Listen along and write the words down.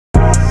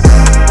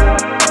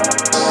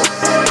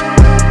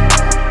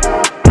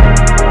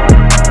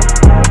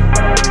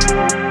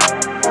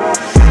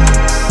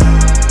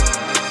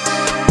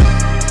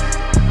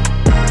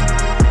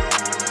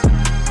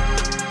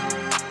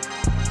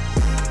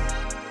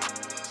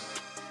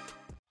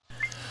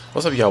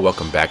What's up, y'all?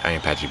 Welcome back. I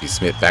am Patrick B.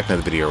 Smith, back in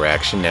another video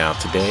reaction. Now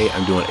today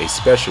I'm doing a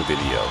special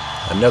video,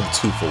 another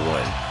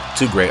 2-for-1,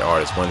 two great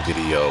artists, one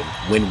video,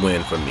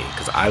 win-win for me,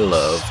 because I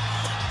love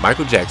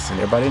Michael Jackson.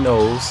 Everybody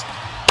knows,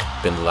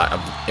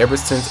 ever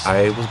since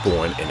I was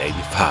born in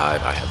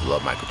 '85, I have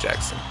loved Michael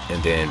Jackson.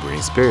 And then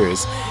Britney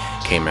Spears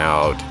came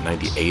out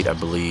 '98, I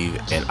believe,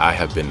 and I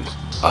have been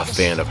a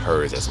fan of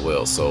hers as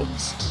well. So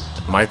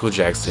Michael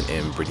Jackson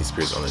and Britney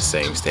Spears on the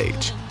same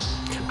stage.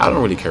 I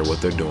don't really care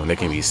what they're doing. They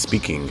can be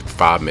speaking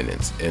 5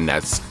 minutes, and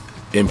that's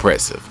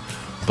impressive.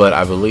 But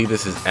I believe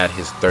this is at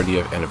his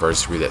 30th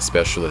anniversary, that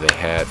special that they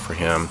had for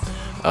him,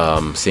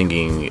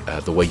 singing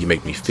The Way You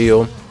Make Me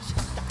Feel.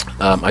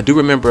 I do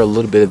remember a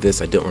little bit of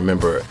this. I don't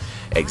remember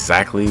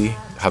exactly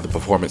how the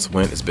performance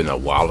went. It's been a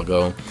while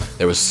ago.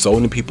 There was so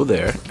many people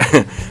there.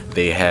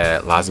 They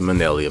had Liza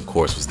Minnelli, of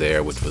course, was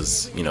there, which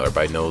was, you know,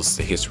 everybody knows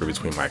the history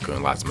between Michael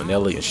and Liza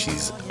Minnelli, and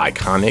she's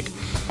iconic.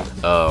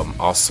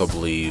 Also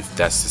believe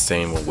that's the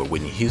same one where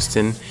Whitney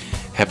Houston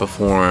had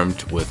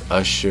performed with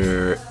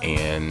Usher,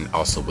 and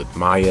also with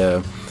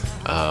Maya.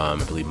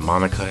 I believe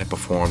Monica had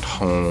performed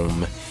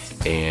Home,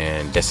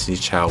 and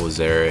Destiny's Child was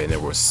there, and there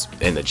was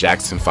in the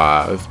Jackson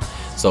 5.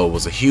 So it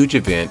was a huge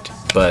event.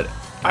 But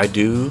I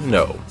do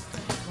know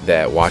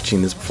that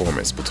watching this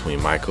performance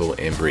between Michael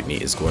and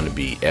Britney is going to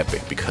be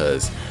epic,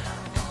 because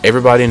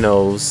everybody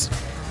knows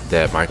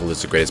that Michael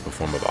is the greatest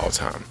performer of all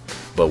time.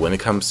 But when it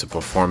comes to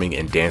performing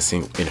and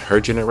dancing in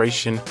her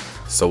generation,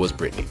 so is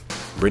Britney.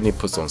 Britney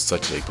puts on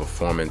such a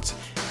performance.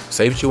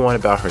 Say what you want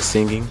about her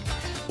singing,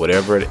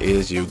 whatever it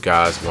is you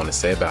guys want to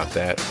say about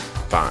that,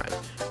 fine.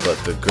 But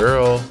the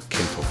girl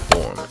can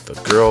perform.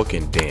 The girl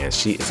can dance.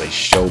 She is a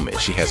showman.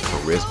 She has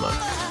charisma.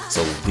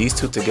 So these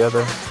two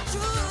together,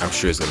 I'm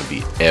sure it's going to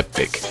be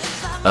epic.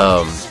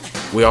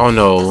 We all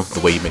know The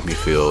Way You Make Me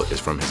Feel is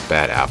from his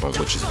Bad album,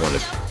 which is one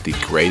of the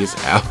greatest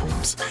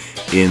albums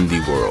in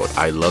the world.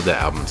 I love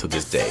that album to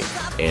this day.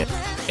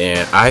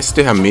 And I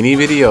still have many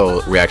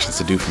video reactions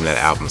to do from that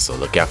album, so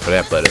look out for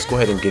that. But let's go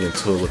ahead and get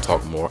into it. We'll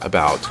talk more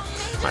about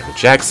Michael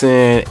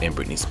Jackson and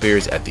Britney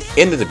Spears at the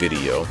end of the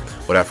video.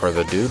 Without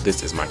further ado,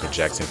 this is Michael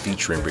Jackson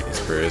featuring Britney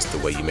Spears, The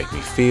Way You Make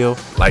Me Feel.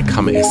 Like,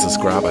 comment, and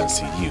subscribe. I'll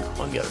see you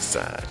on the other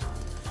side.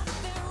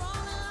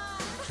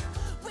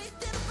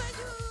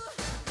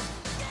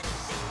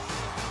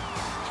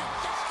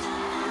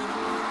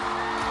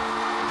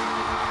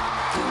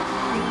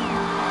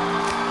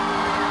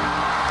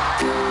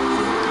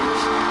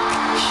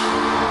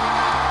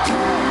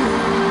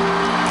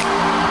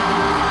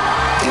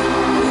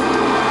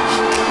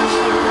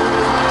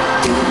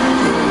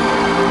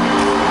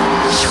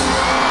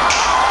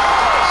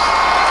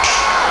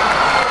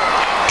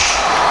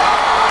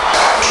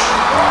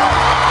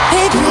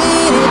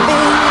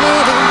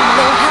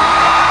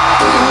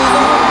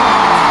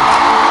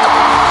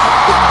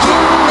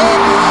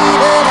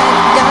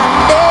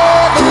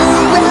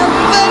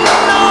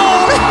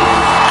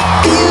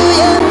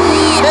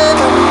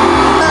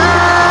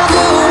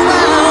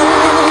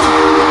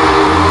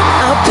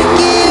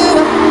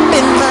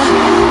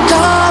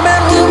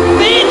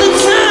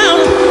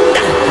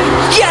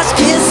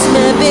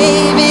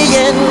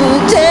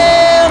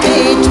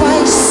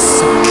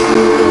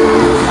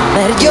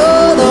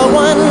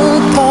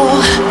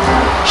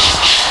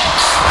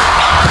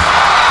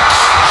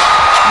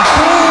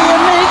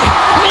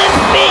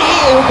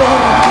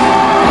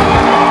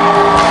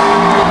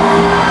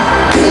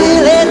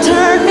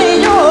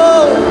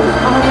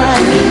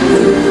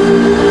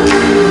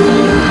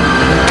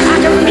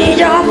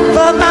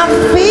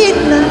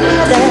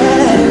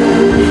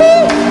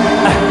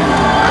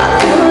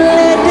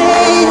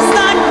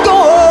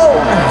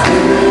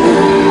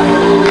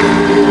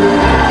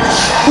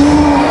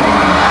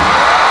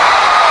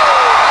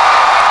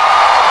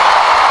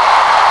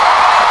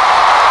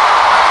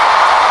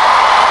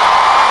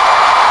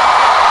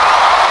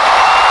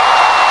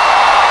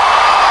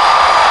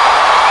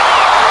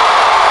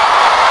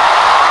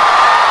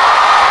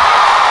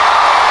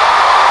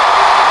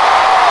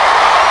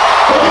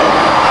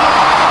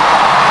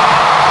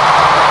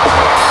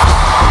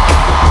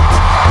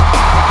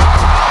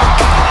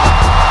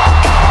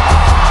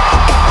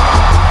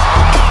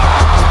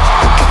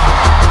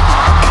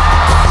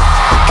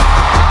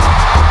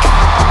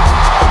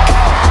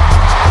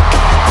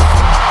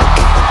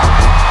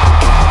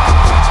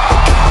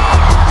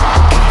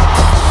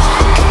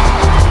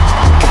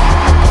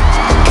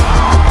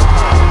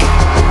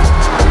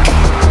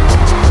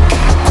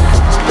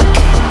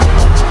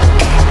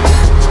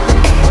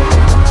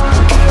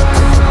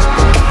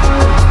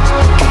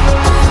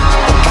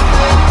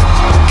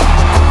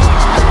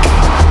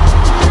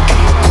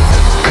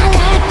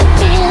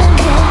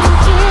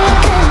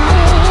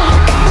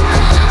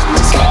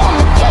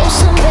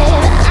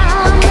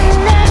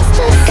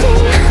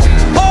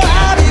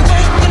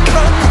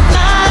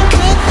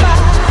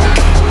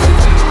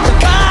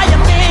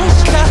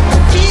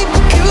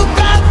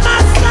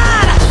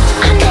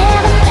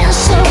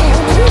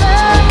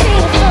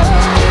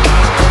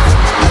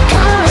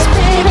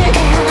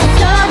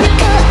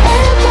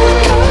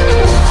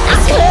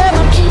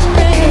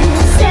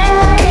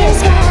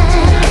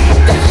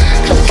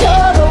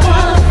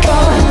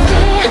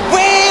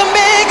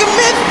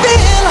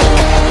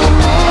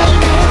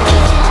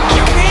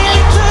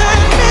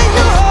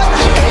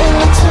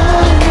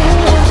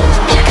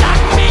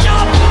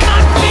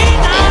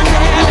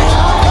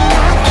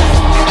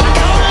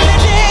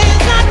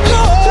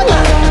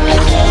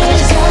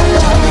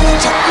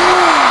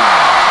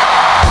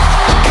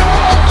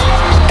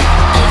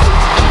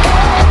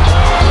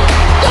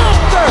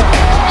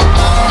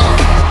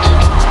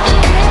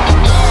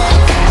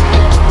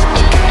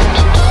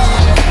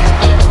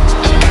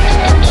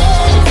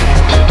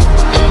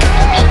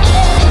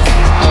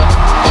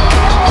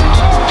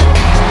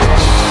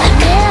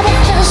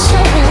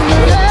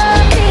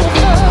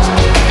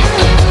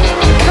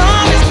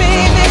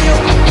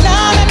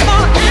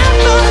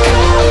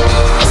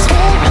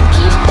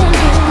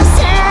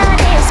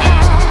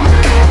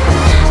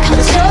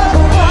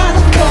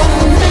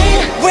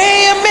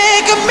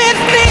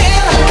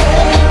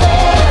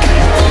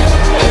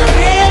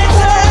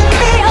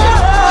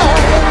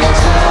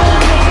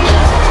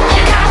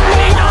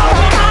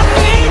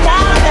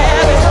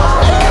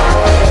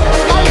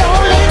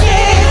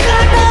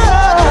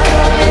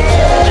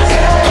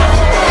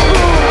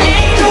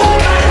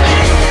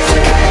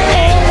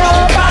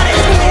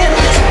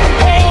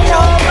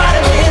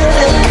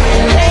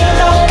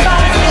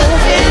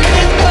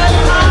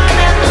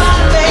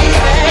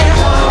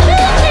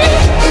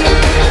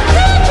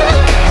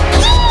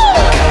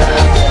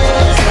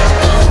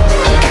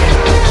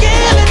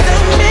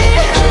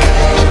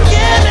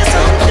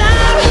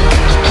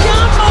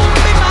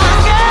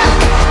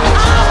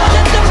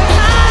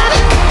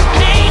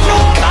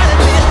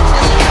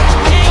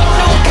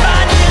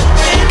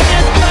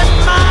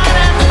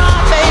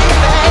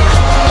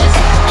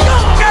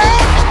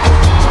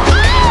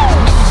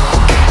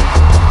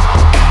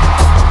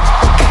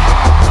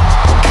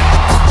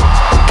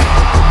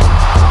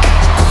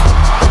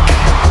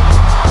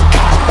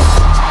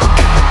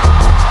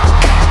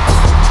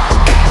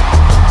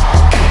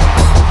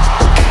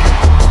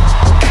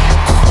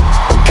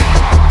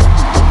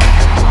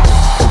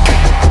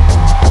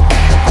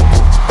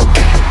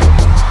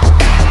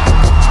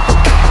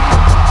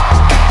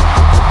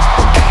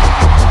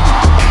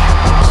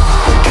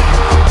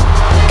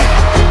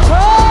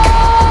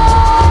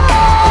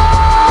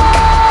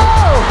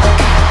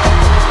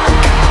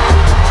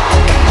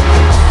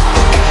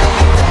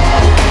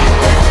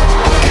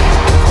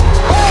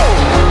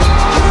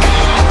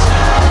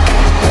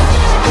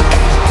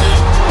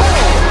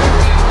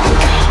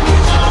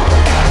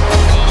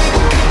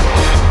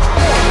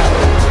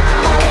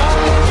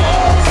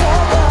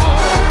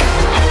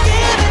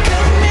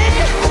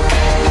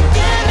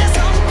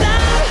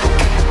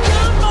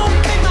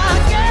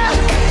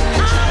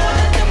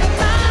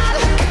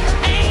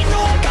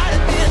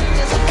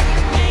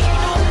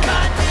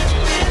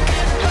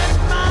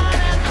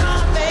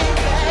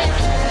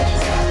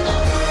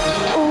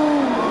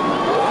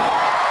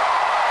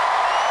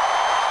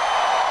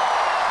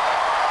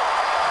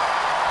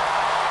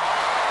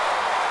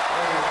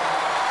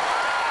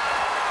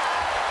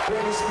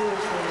 Britney Spears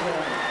for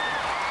enjoying.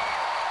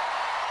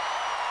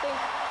 Thank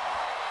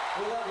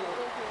We love you.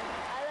 you.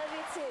 I love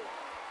you too.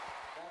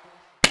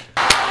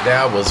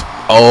 That was,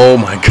 oh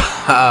my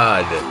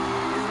God.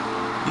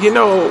 You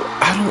know,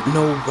 I don't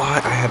know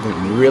why I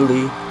haven't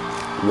really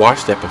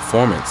watched that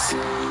performance,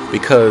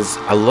 because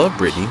I love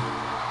Britney,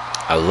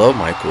 I love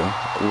Michael.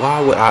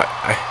 Why would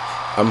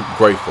I'm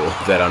grateful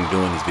that I'm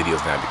doing these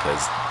videos now,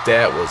 because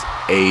that was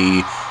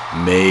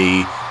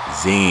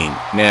amazing.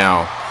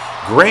 Now,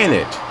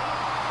 granted,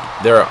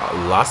 there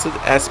are lots of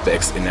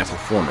aspects in that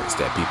performance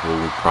that people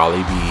would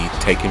probably be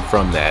taken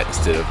from that,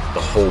 instead of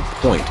the whole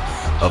point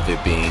of it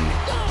being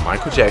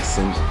Michael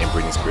Jackson and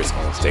Britney Spears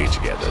on stage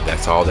together.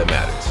 That's all that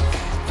matters.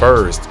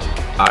 First,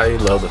 I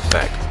love the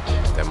fact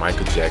that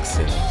Michael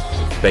Jackson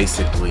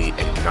basically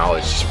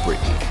acknowledged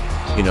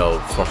Britney. You know,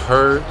 for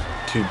her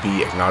to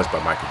be acknowledged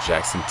by Michael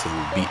Jackson, to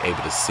be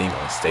able to sing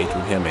on stage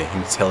with him and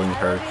him telling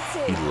her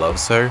he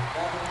loves her,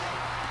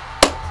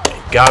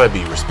 gotta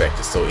be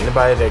respected. So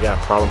anybody that got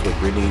problems with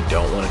Britney,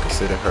 don't want to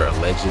consider her a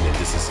legend and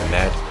this and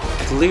that,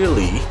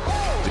 clearly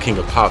the king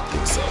of pop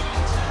thinks so.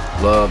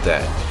 Love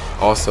that.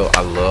 Also,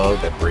 I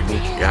love that Britney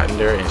got in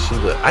there and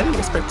I didn't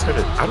expect her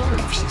to, I don't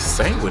know if she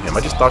sang with him.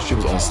 I just thought she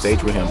was on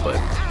stage with him, but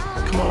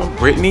come on,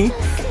 Britney.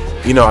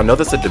 You know, I know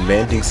that's a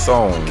demanding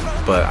song,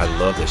 but I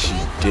love that she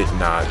did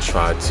not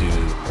try to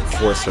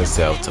force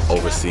herself to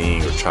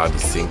oversing or try to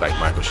sing like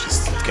Michael. She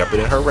kept it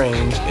in her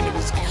range, and it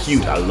was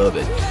cute. I love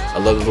it. I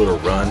love the little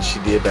run she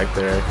did back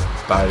there.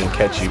 Thought I didn't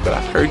catch you, but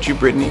I heard you,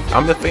 Britney.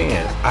 I'm the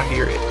fan. I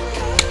hear it.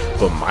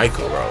 But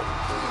Michael, bro.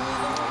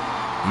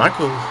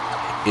 Michael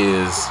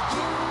is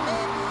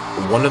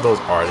one of those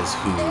artists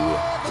who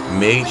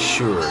made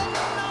sure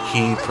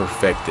he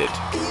perfected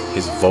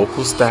his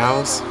vocal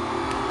styles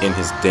and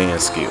his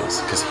dance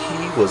skills, because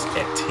he was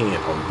at 10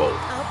 on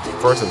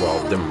both. First of all,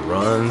 them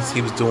runs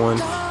he was doing,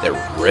 that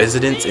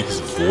resonance in his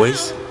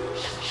voice,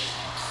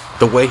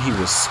 the way he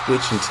was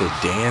switching to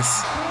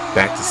dance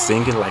back to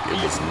singing like it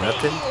was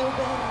nothing.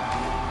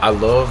 I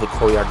love the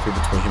choreography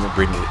between him and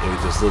Britney. It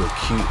was this little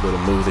cute little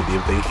move they did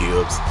with their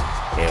hips,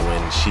 and when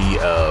she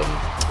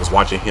was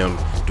watching him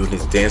doing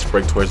his dance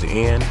break towards the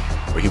end,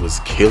 where he was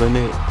killing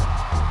it,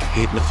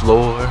 hitting the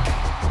floor,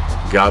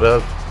 got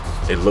up,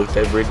 they looked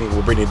at Britney.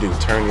 What Britney do?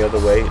 Turn the other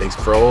way. They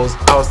froze.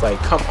 I was like,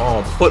 come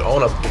on, put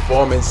on a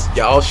performance.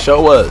 Y'all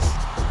show us.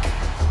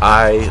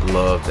 I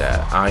love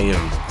that. I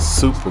am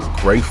super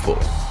grateful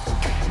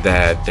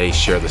that they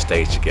share the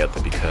stage together,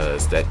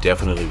 because that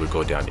definitely would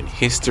go down in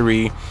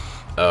history.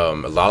 A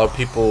lot of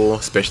people,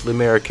 especially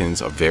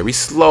Americans, are very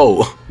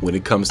slow when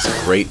it comes to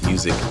great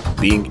music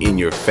being in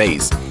your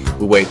face.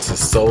 We wait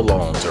so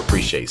long to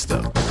appreciate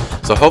stuff.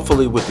 So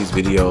hopefully with these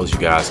videos, you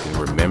guys can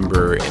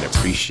remember and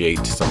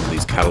appreciate some of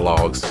these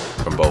catalogs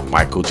from both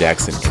Michael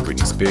Jackson and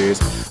Britney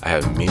Spears. I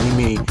have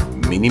many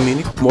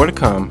more to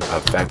come. In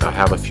fact, I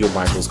have a few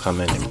Michaels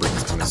coming and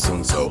Britney's coming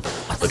soon, so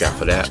look out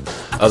for that.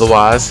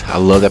 Otherwise, I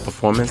love that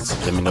performance.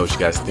 Let me know what you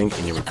guys think.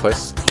 Any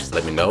requests,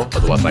 let me know.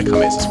 Otherwise, like,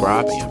 comment,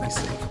 subscribe, and you'll be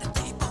safe.